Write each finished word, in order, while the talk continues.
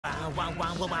wow,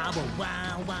 wow, wow, wow,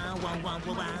 wow, wow, wow, wow,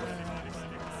 wow, wow.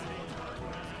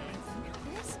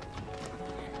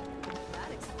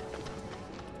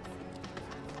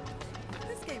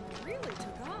 This game really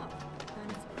took off. I'm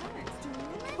surprised.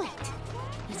 Wait,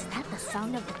 is that the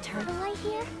sound of the turtle I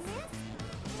hear?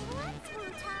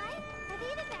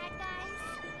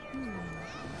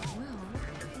 Well,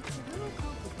 it's a little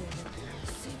complicated.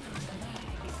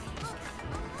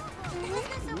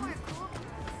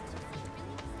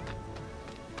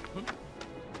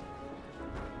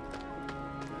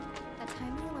 A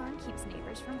timely alarm keeps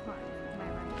neighbors from harm. Am I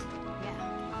right? Yeah,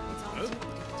 it's all we do to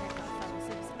protect our fellow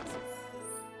citizens.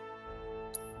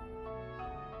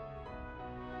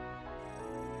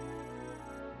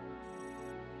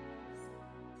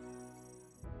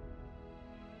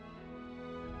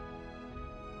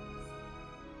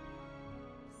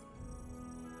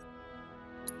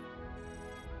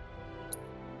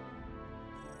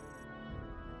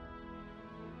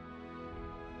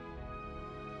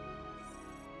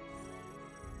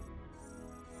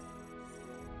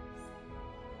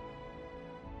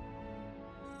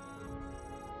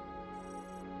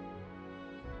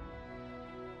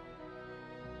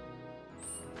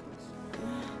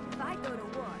 If I go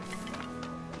to war,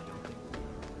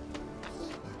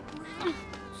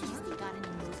 She's got any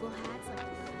Moogle hats like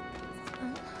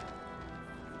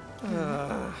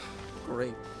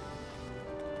Great.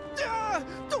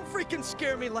 Don't freaking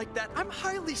scare me like that. I'm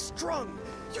highly strung.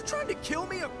 You trying to kill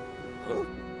me? Huh?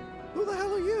 Who the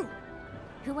hell are you?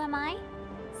 Who am I?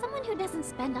 Someone who doesn't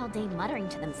spend all day muttering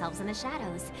to themselves in the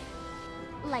shadows.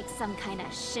 Like some kind of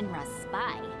Shinra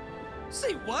spy.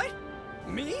 Say what?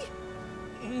 Me?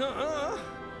 Nuh-uh.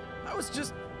 I was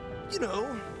just, you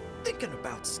know, thinking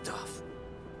about stuff.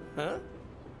 Huh?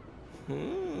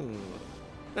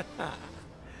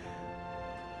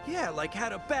 Yeah, like how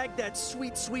to bag that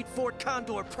sweet, sweet Fort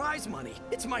Condor prize money.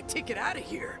 It's my ticket out of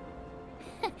here.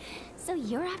 So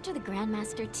you're after the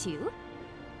Grandmaster too?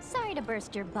 Sorry to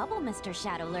burst your bubble, Mr.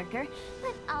 Shadow Lurker,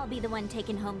 but I'll be the one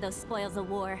taking home those spoils of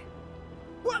war.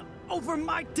 Well, over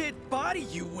my dead body,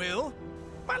 you will.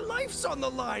 My life's on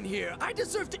the line here. I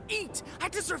deserve to eat. I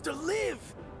deserve to live.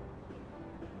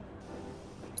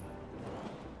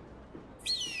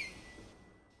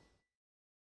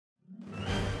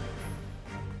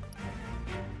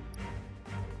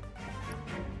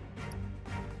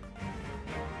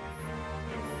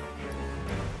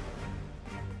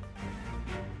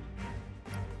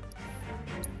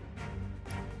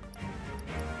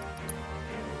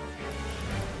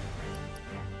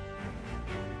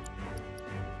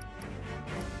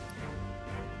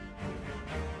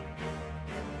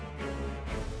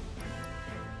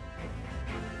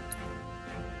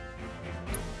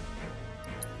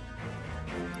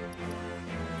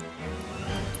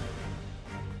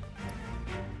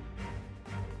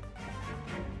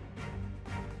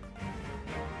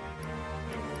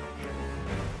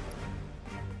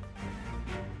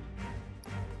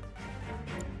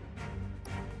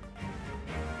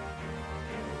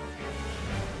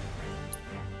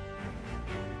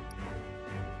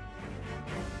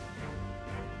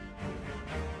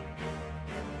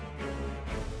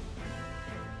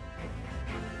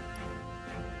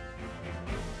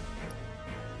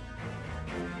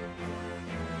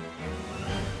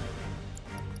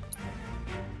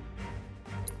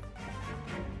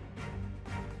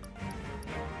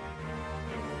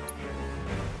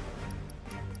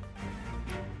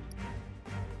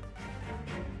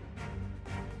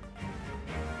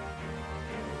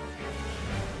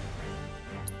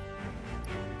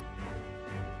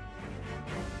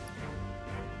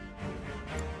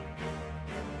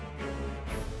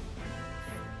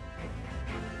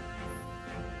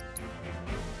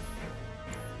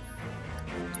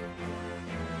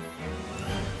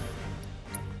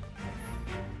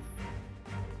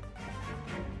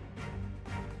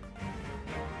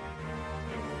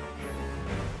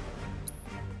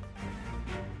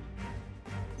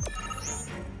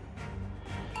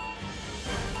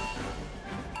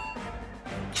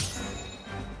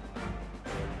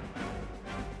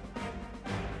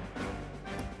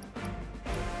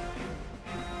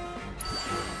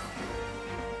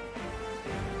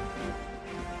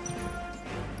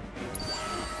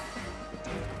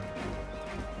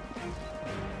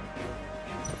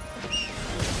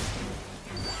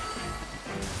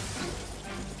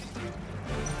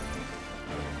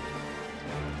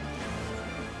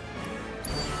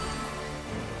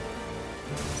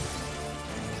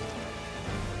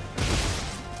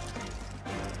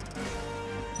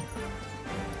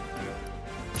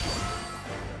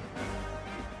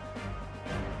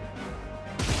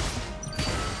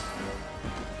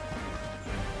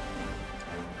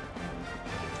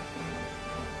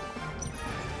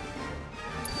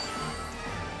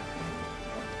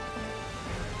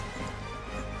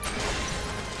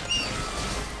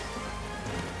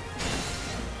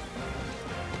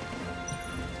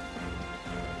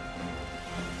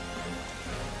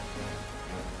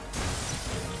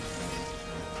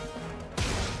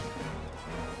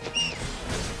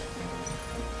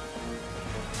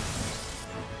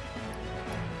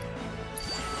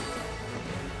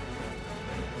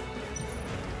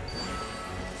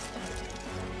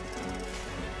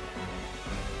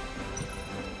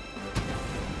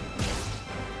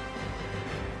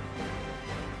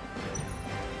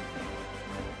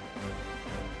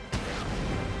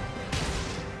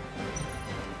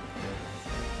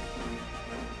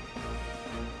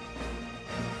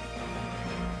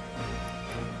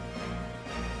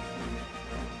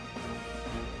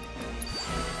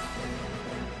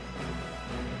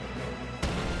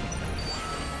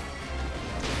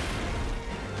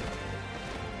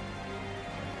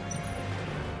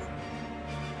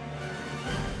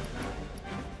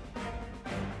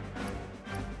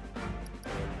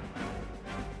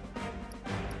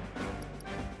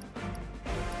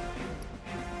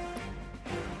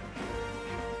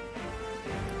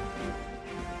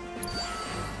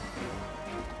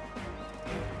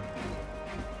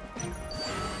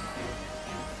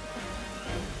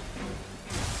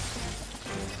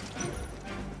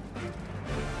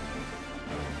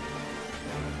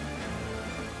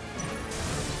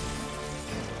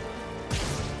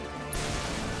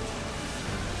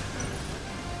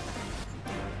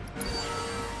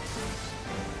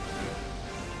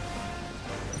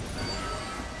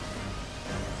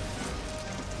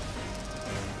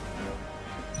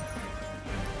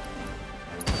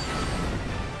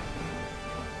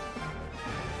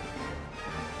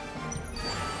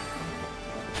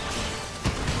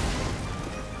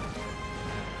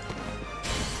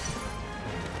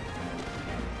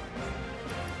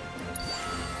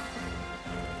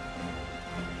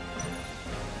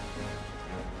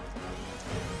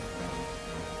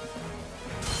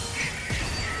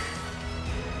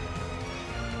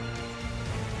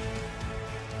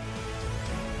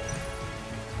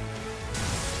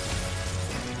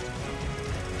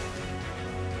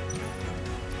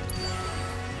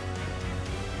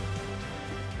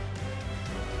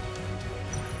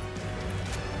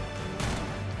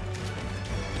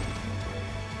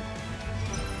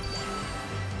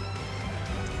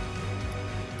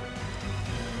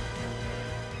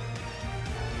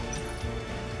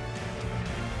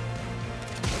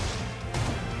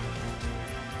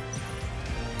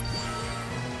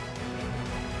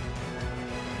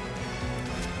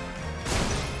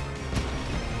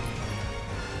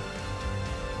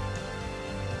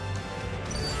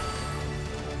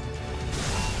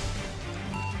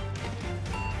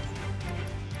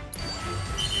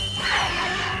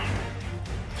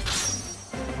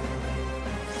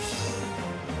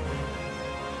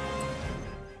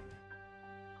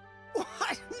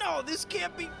 this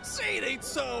can't be. Say it ain't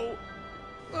so.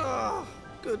 Oh,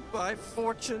 goodbye,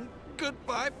 fortune.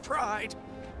 Goodbye, pride.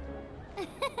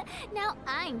 Now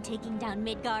I'm taking down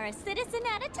Midgar a citizen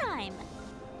at a time.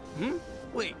 Hmm?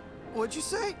 Wait, what'd you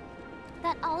say?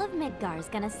 That all of Midgar's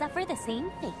gonna suffer the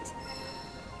same fate.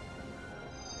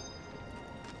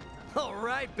 All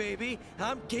right, baby.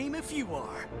 I'm game if you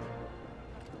are.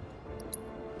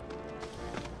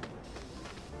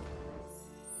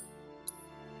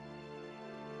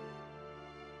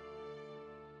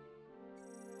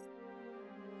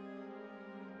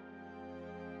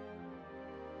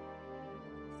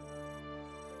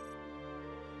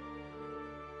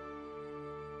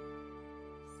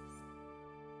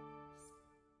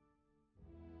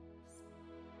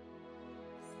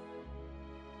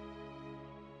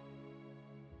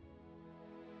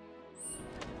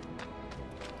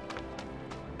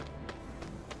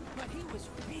 But he was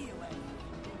feeling.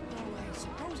 Though I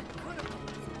suppose it could have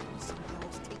been somehow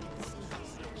else taking the scene.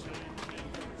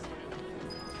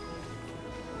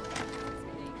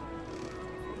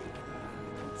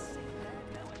 Don't say that.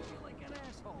 Now I feel like an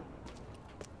asshole.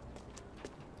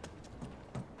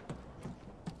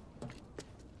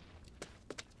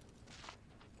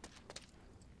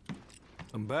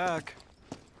 I'm back.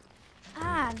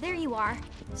 Ah, there you are.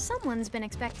 Someone's been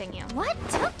expecting you. What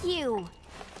took you?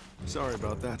 Sorry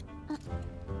about that.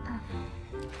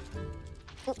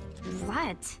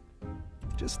 What?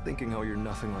 Just thinking how you're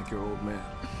nothing like your old man.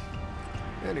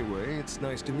 Anyway, it's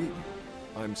nice to meet you.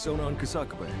 I'm Sonan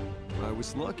Kusakabe. I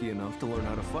was lucky enough to learn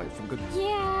how to fight from good...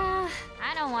 Yeah,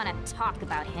 I don't want to talk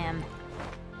about him.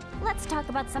 Let's talk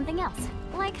about something else,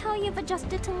 like how you've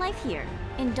adjusted to life here,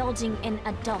 indulging in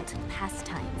adult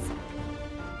pastimes.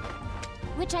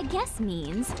 Which I guess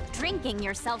means drinking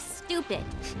yourself stupid.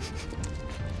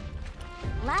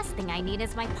 Last thing I need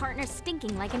is my partner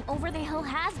stinking like an over-the-hill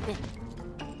has-been.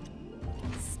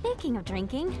 Speaking of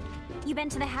drinking, you been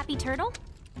to the Happy Turtle?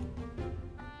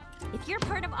 If you're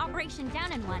part of Operation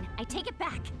Down in One, I take it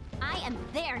back. I am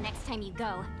there next time you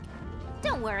go.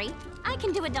 Don't worry, I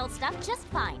can do adult stuff just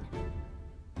fine.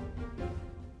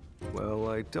 Well,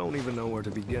 I don't even know where to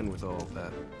begin with all of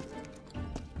that.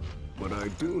 But I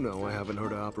do know I haven't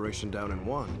heard of Operation Down in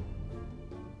One.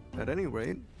 At any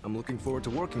rate, I'm looking forward to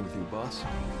working with you, boss.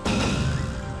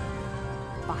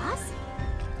 Boss?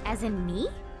 As in me?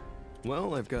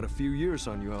 Well, I've got a few years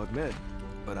on you, I'll admit.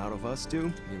 But out of us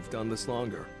two, you've done this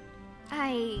longer.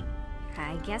 I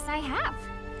guess I have.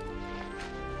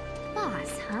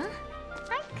 Boss, huh?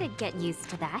 I could get used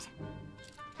to that.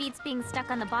 Beats being stuck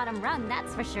on the bottom rung,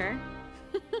 that's for sure.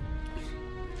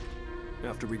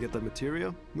 After we get the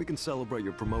materia, we can celebrate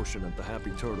your promotion at the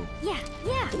Happy Turtle. Yeah.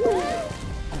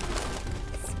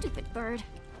 Stupid bird.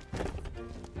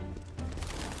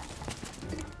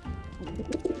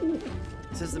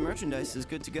 Says the merchandise is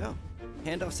good to go.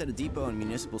 Handoffs at a depot and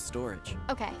municipal storage.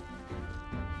 Okay.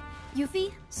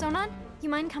 Yuffie, Sonan, you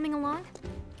mind coming along?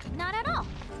 Not at all.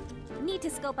 Need to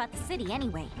scope out the city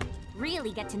anyway.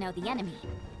 Really get to know the enemy.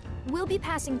 We'll be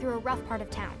passing through a rough part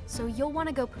of town, so you'll want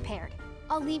to go prepared.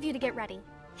 I'll leave you to get ready.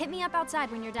 Hit me up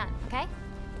outside when you're done, okay?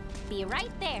 Be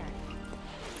right there.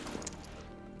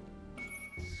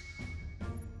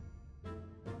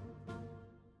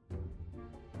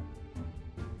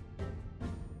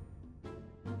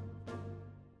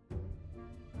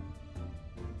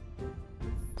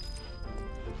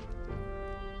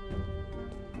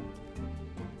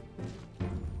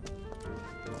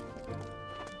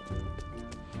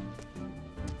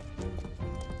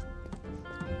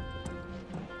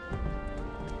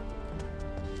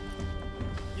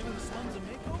 Giving the slums a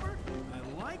makeover?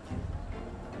 I like it.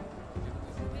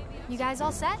 You guys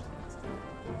all set?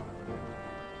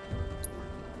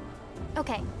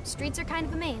 Okay, streets are kind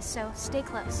of a maze, so stay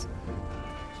close.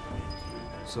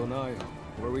 So Naya,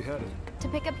 where are we headed? To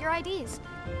pick up your IDs.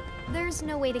 There's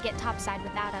no way to get topside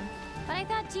without them. But I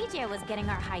thought DJ was getting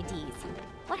our high Ds.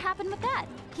 What happened with that?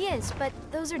 He is, but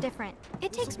those are different.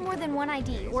 It takes more than one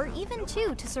ID, or even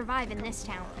two, to survive in this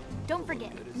town. Don't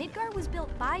forget, Midgar was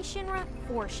built by Shinra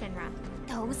for Shinra.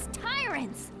 Those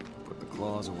tyrants! Put the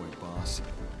claws away, boss.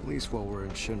 At least while we're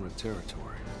in Shinra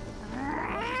territory.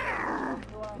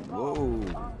 Whoa.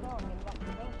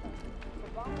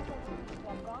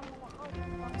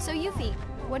 So Yuffie,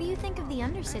 what do you think of the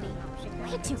Undercity?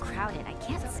 Way too crowded. I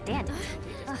can't stand it.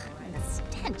 Ugh, and the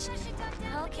stench.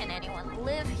 How can anyone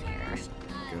live here?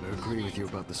 Gotta agree with you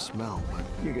about the smell, but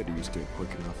you get used to it quick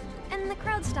enough. And the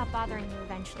crowds stop bothering you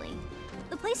eventually.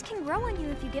 The place can grow on you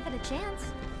if you give it a chance.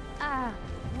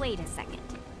 Wait a second.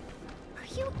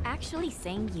 Are you actually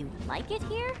saying you like it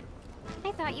here?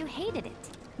 I thought you hated it.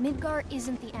 Midgar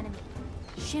isn't the enemy.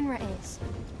 Shinra is.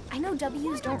 I know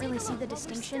W's don't really see the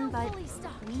distinction, but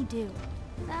we do.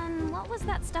 Then what was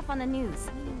that stuff on the news?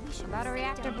 About a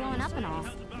reactor blowing up and all.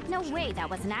 No way that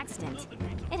was an accident.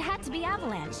 It had to be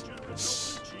Avalanche.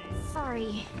 Shh.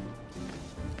 Sorry.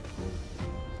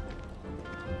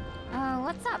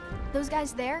 What's up? Those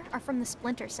guys there are from the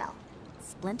Splinter Cell.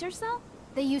 Splinter Cell?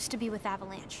 They used to be with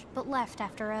Avalanche, but left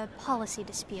after a policy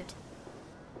dispute.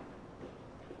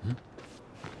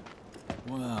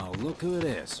 Wow, look who it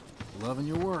is. Loving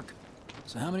your work.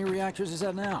 So how many reactors is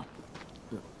that now?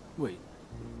 Wait,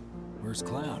 where's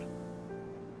Cloud?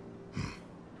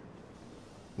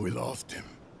 We lost him.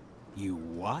 You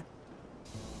what?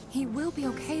 He will be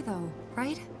okay, though,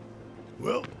 right?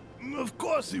 Well, of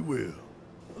course he will.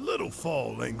 A little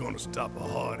fall ain't gonna stop a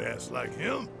hard ass like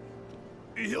him.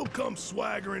 He'll come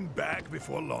swaggering back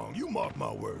before long, you mark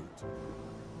my words.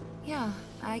 Yeah,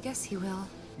 I guess he will.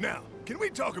 Now, can we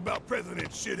talk about President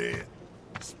Shithead?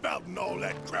 Spouting all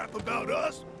that crap about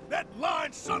us? That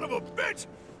lying son of a bitch?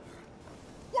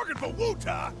 Working for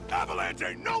Wu-Tai, Avalanche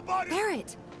ain't nobody—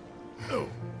 Barrett! Oh,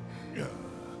 yeah.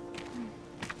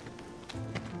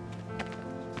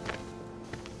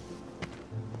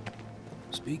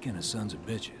 Speaking of sons of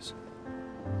bitches,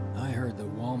 I heard that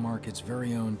Wall Market's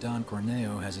very own Don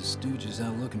Corneo has his stooges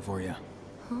out looking for you.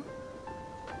 Huh?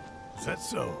 Is that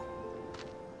so?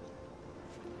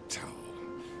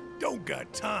 Don't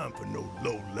got time for no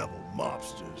low-level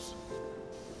mobsters.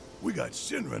 We got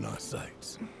Shinra in our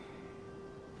sights.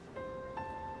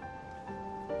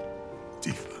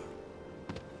 Tifa,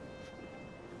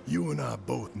 you and I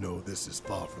both know this is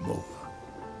far from over,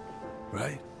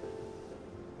 right?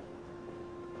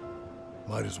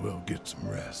 Might as well get some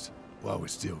rest while we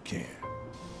still can.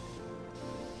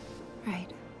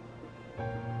 Right.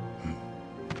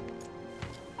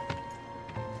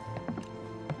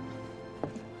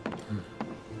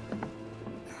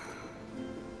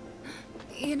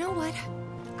 You know what?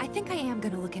 I think I am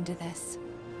gonna look into this.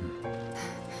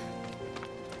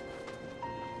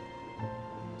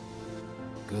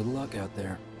 Good luck out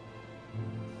there.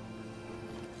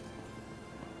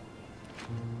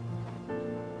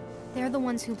 They're the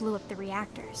ones who blew up the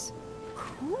reactors.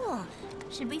 Cool.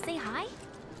 Should we say hi?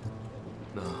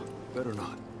 Nah, better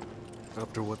not.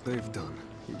 After what they've done,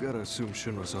 you gotta assume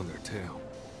Shinra's on their tail.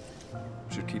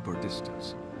 Should keep our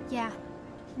distance. Yeah,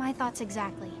 my thoughts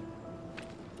exactly.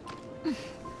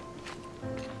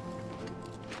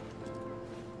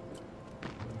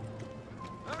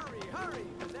 Hurry, hurry!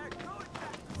 They're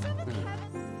going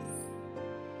back!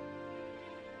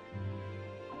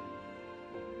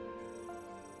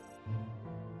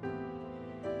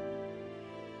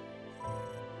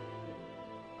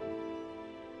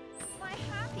 My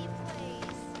happy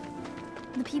place.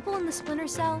 The people in the Splinter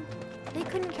Cell, they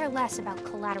couldn't care less about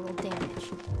collateral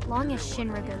damage, long as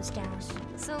Shinra goes down.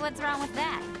 So what's wrong with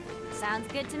that?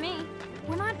 Sounds good to me.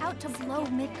 We're not out to blow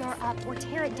Midgar up or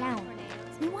tear it down.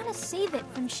 We want to save it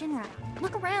from Shinra.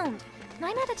 Look around.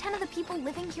 9 out of 10 of the people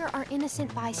living here are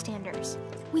innocent bystanders.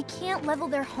 We can't level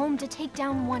their home to take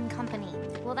down one company.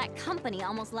 Well, that company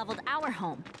almost leveled our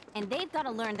home, and they've got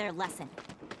to learn their lesson.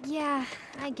 Yeah,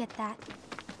 I get that.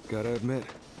 Gotta admit,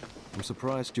 I'm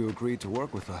surprised you agreed to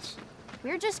work with us.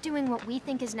 We're just doing what we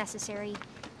think is necessary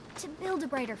to build a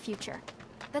brighter future.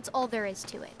 That's all there is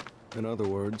to it. In other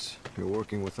words, you're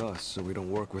working with us so we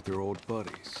don't work with your old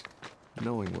buddies,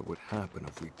 knowing what would happen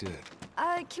if we did.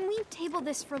 Can we table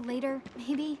this for later,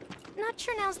 maybe? Not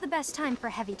sure now's the best time for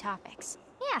heavy topics.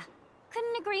 Yeah,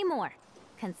 couldn't agree more.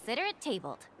 Consider it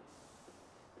tabled.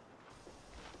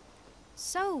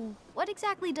 So, what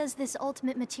exactly does this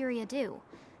ultimate materia do?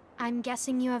 I'm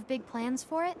guessing you have big plans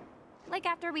for it? Like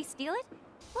after we steal it?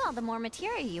 Well, the more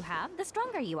materia you have, the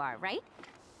stronger you are, right?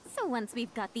 So once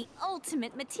we've got the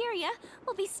ultimate materia,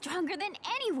 we'll be stronger than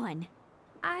anyone.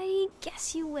 I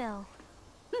guess you will.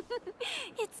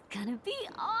 It's gonna be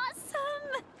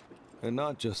awesome! And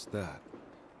not just that.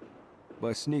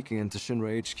 By sneaking into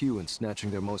Shinra HQ and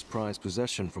snatching their most prized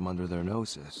possession from under their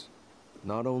noses,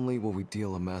 not only will we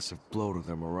deal a massive blow to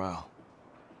their morale,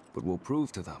 but we'll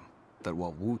prove to them that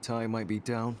while Wu-Tai might be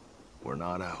down, we're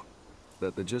not out.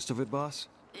 That the gist of it, boss?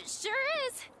 It sure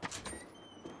is!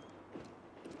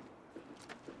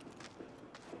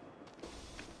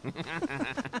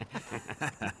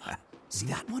 See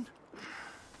that one?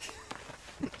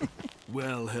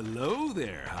 Well, hello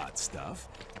there, hot stuff.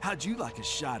 How'd you like a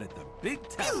shot at the big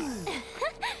time?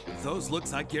 Those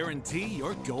looks I guarantee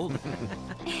you're golden.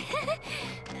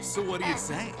 So what do you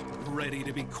say? Ready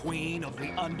to be queen of the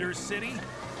Undercity?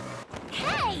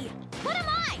 Hey! What am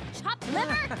I? Chopped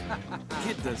liver?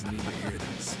 Kid doesn't need to hear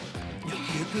this. You'll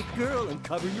be a good girl and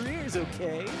cover your ears,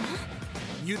 okay?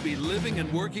 You'd be living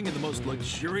and working in the most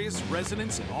luxurious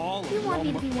residence in all of You want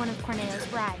me to Walmart. be one of Corneo's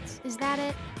brides, is that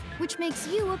it? Which makes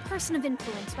you a person of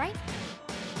influence, right?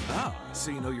 Oh,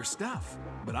 so you know your stuff.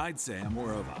 But I'd say I'm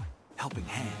more of a helping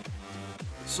hand.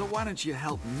 So why don't you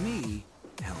help me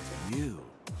help you?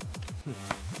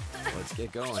 Let's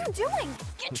get going. What are you doing?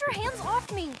 Get your hands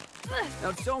off me! Ugh.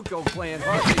 Now don't go playing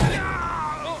hard.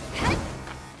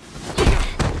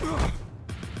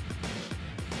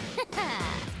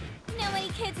 Know any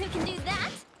kids who can do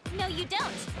that? No, you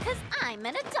don't, because I'm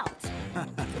an adult.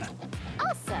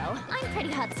 Also, I'm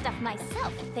pretty hot stuff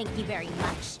myself, thank you very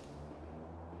much.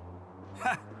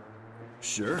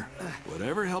 Sure.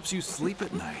 Whatever helps you sleep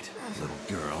at night, little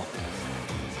girl.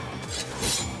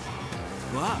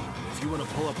 But if you want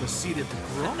to pull up a seat at the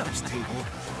grown-ups table,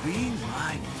 be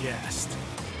my guest.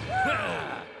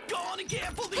 Go on and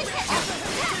gamble the going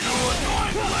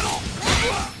a little.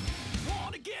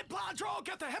 Want to get blind drunk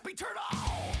at the happy turtle.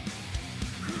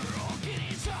 Girl, get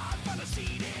inside, find a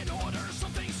seat and order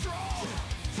something strong.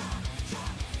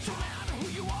 So now who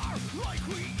you are, like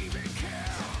we even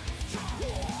care.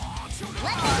 Let's do this!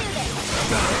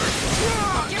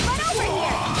 Put your butt over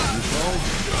here! Come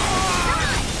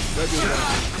on! Let's do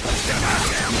that.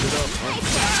 Keep it up, huh?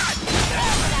 Nice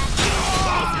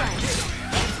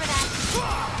one! Thanks for that!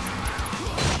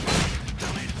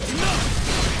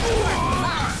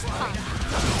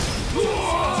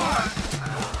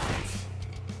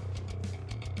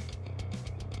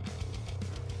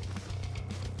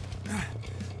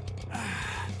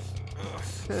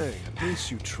 Hey, at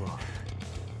least you tried.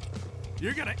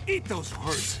 You're gonna eat those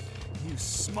words, you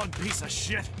smug piece of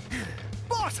shit.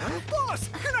 Boss! Boss!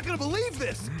 You're not gonna believe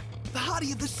this! The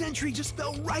hottie of the century just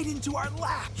fell right into our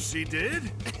lap. She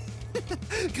did?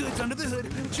 Goods under the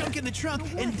hood, junk in the trunk,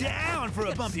 and down for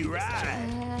a bumpy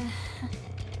ride.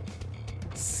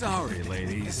 Sorry,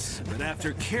 ladies, but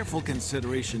after careful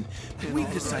consideration,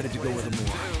 we've decided to go with a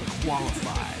more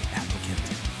qualified applicant.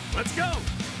 Let's go!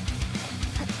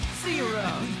 See you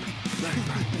around.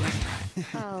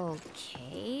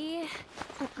 Okay.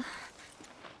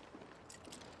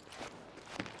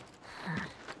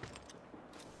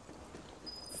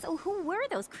 So who were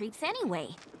those creeps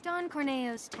anyway? Don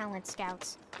Corneo's talent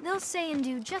scouts. They'll say and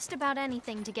do just about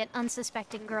anything to get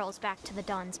unsuspecting girls back to the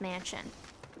Don's mansion.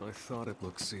 I thought it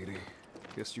looked seedy.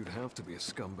 Guess you'd have to be a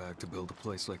scumbag to build a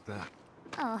place like that.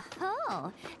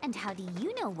 Oh-ho! And how do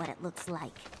you know what it looks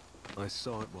like? I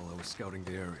saw it while I was scouting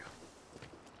the area.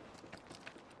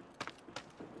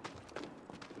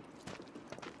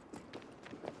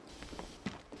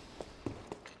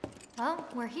 Well,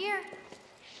 we're here.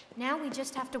 Now we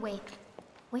just have to wait.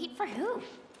 Wait for who?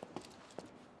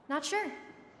 Not sure.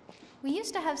 We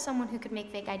used to have someone who could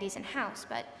make fake IDs in-house,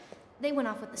 but they went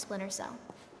off with the Splinter Cell.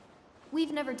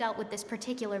 We've never dealt with this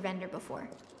particular vendor before.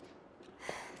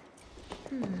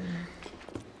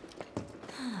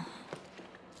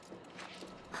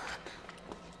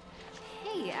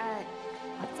 Hey,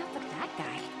 what's up with that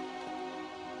guy?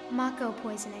 Mako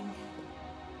poisoning.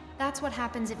 That's what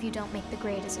happens if you don't make the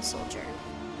grade as a soldier,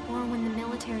 or when the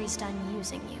military's done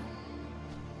using you.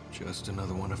 Just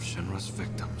another one of Shinra's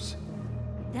victims.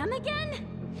 Them again?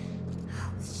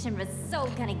 Oh, Shinra's so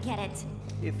gonna get it.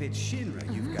 If it's Shinra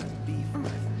you've got beef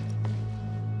with,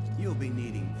 you'll be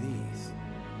needing these.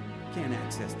 Can't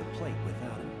access the plate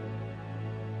without them.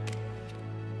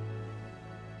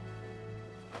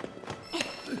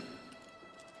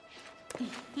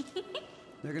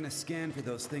 They're gonna scan for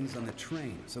those things on the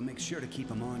train, so make sure to keep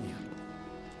them on you.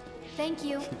 Thank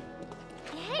you.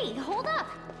 Hey, hold up!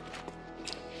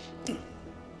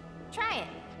 Try it.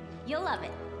 You'll love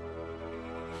it.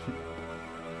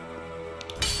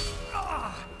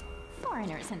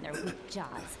 Foreigners and their weak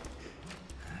jaws.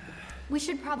 We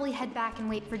should probably head back and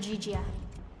wait for Gigia.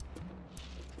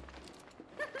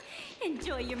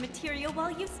 Enjoy your material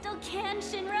while you still can,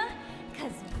 Shinra,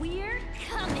 'cause we're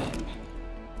coming.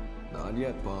 Not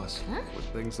yet, boss. Huh? With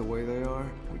things the way they are,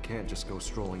 we can't just go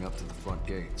strolling up to the front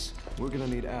gates. We're gonna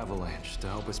need Avalanche to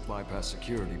help us bypass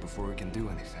security before we can do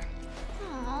anything.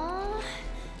 Aww.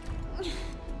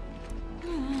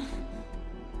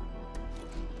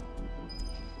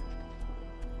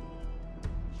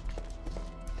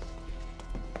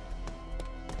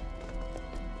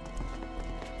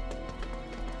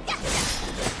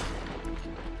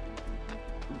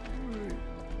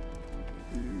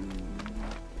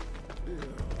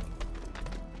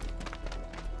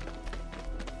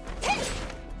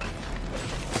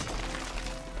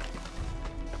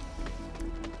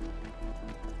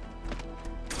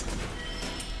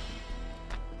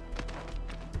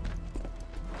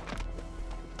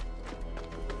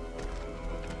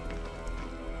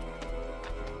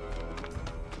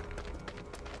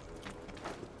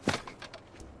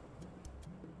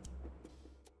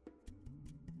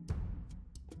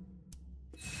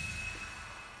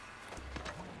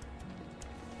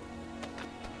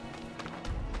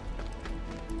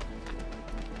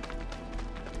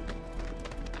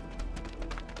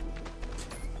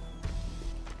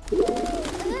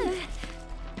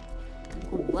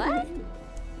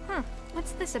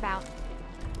 this about?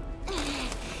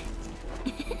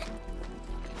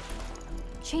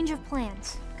 Change of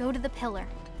plans. Go to the pillar.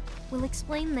 We'll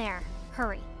explain there.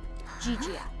 Hurry.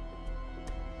 Gigia.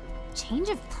 Change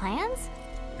of plans?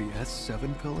 The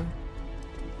S7 pillar?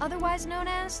 Otherwise known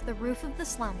as the roof of the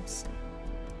slums.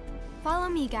 Follow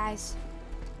me, guys.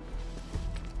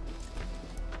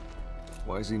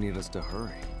 Why does he need us to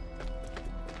hurry?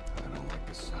 I don't like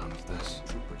the sound of this.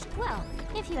 Well,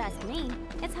 if you ask me,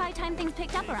 it's high time things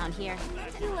picked up around here.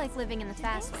 You like living in the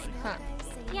fast lane, huh?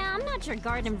 Yeah, I'm not your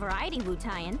garden variety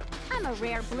Wu-Taian. I'm a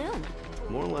rare bloom.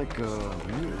 More like a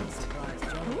mutant.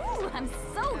 Ooh, I'm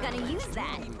so gonna use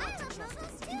that.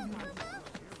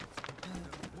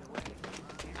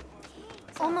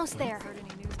 Almost there.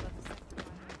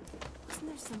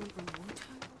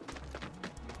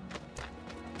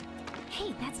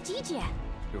 Hey, that's Gigia.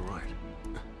 You're right.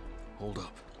 Hold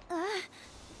up.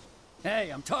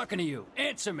 Hey, I'm talking to you.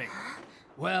 Answer me.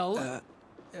 Well,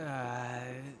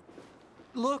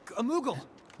 Look, a Moogle.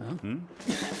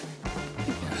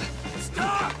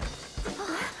 stop!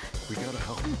 We gotta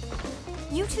help.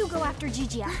 You two go after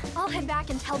Gigia. I'll head back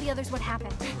and tell the others what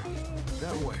happened.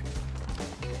 That way.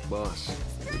 Boss,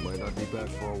 we might not be back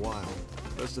for a while.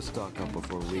 Let's just stock up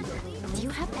before leaving. Do you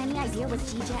have any idea what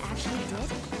Gigia actually did?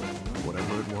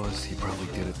 Whatever it was, he probably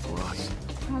did it for us.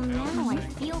 Well, now I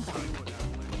feel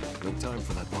bad. No time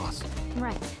for that, boss.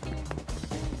 Right.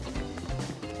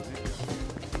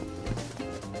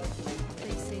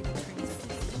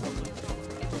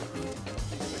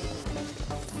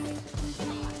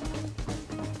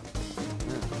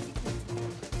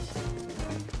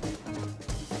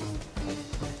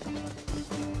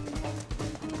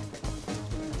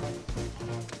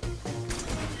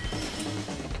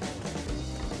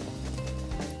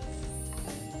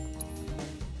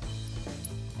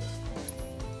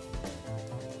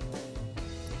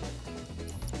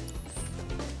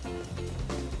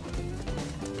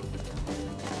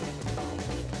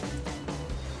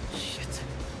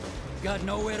 Got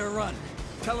nowhere to run.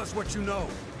 Tell us what you know.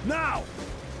 Now!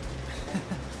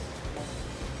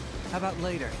 How about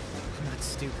later? I'm not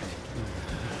stupid.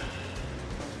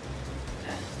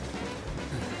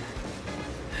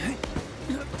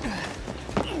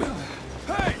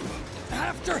 Hey!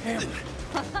 After him!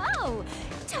 Oh,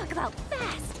 talk about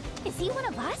fast. Is he one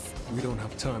of us? We don't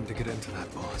have time to get into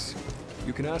that, boss.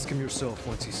 You can ask him yourself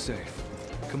once he's safe.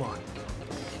 Come on.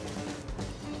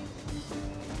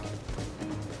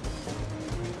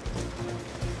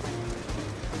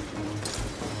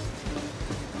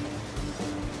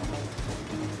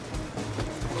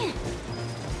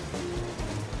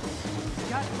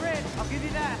 Got grit, I'll give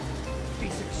you that.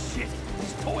 Piece of shit.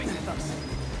 He's toying with us.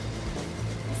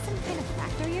 Is some kind of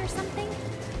factory or something?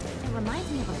 It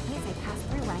reminds me of a place I passed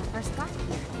through when I first got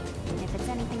here. And if it's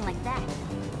anything like that,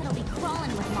 it'll be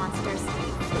crawling with monsters.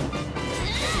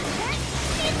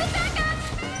 Need some backup!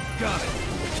 Got it.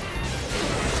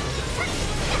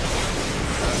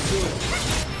 That's good.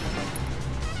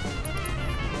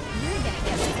 You're gonna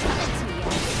get what's coming to you.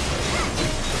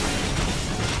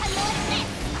 Hello,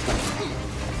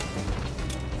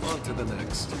 On to the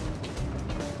next.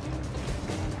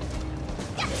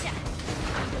 Gotcha!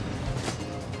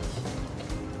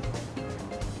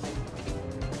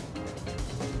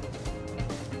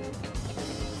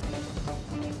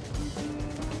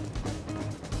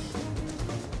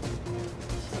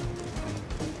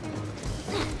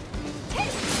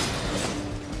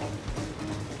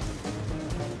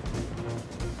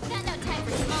 Got no time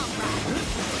for small fry.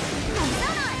 Hold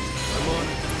on! I'm on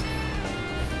it.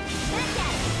 Back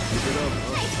at it! Keep it up,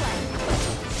 huh? Nice one!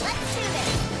 Let's do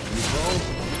this! You call?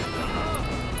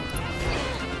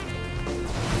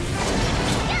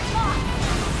 Get lost!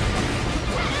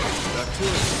 Back to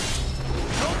it.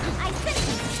 I sense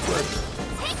you!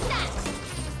 Take that!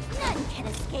 None can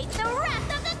escape the wrath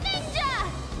of the ninja!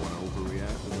 Wanna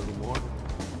overreact a little more?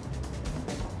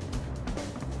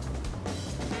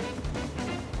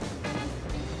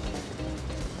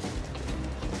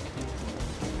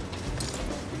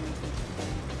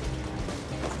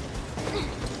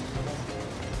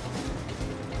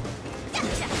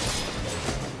 Gotcha!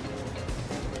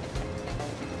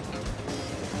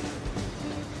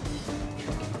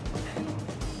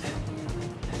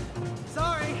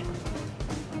 Sorry.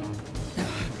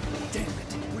 Damn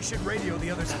it. We should radio the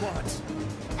other squads.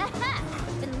 Aha!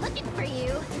 Been looking for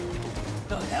you.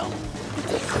 The hell?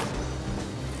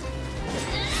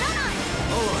 Come on!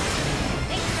 All right.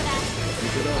 Thanks for that.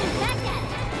 Keep it up, huh? Back at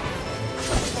it!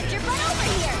 Get your butt over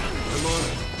here! I'm on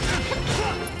it.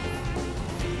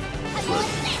 Hello,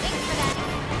 thanks for that.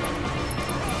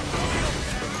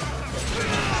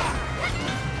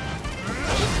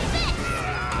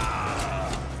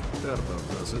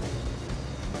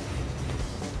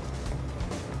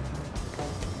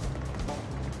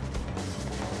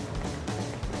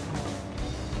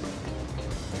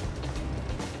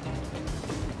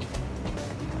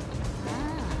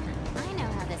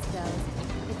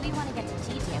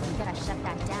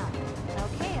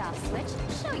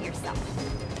 yourself.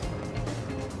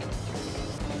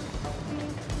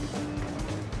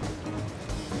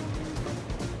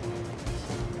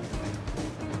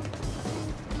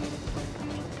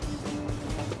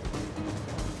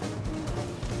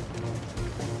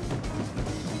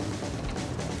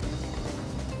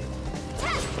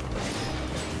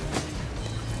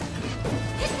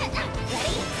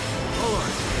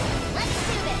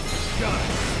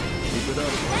 Keep it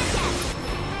up.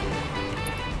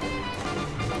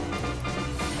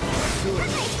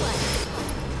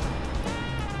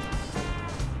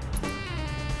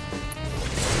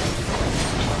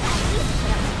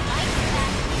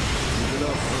 Keep it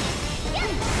up.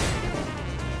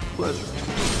 Pleasure.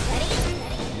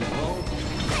 You home?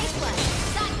 Nice one.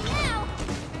 Got you now.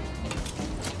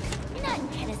 None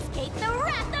can escape the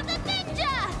wrath of the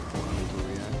ninja. Want me to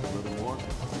react a little more?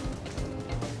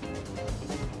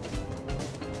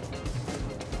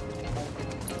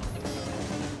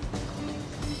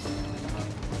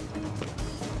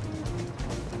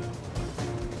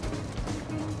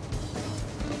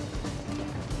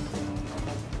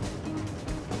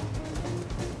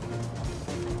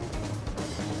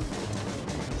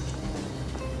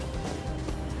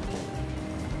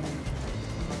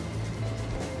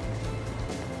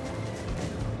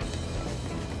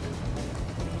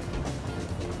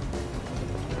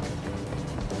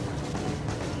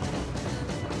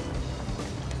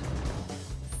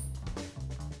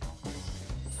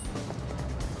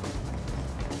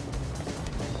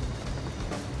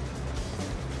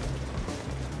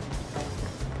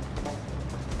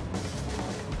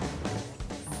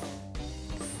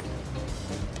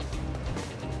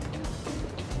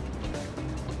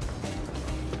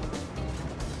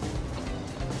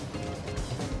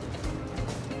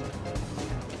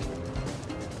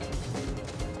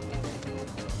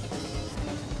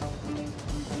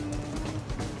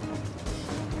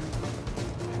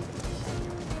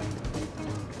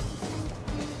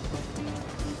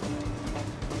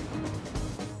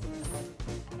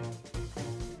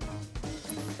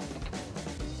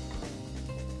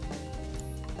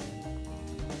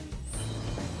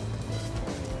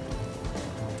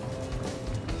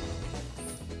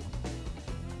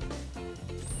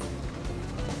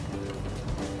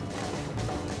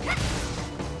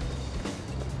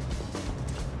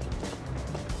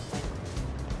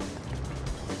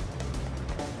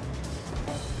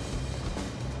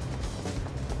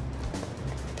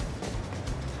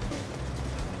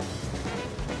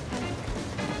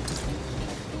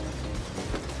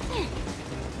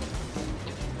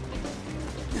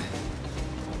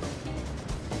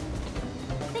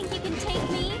 Think you can take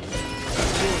me?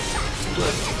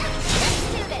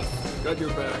 Got your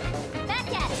back. Back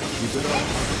at it. Keep it up.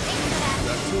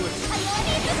 Back to it. I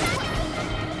need the back.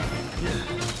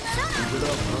 Keep it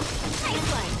up, huh? Nice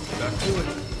one. Back to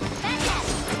it.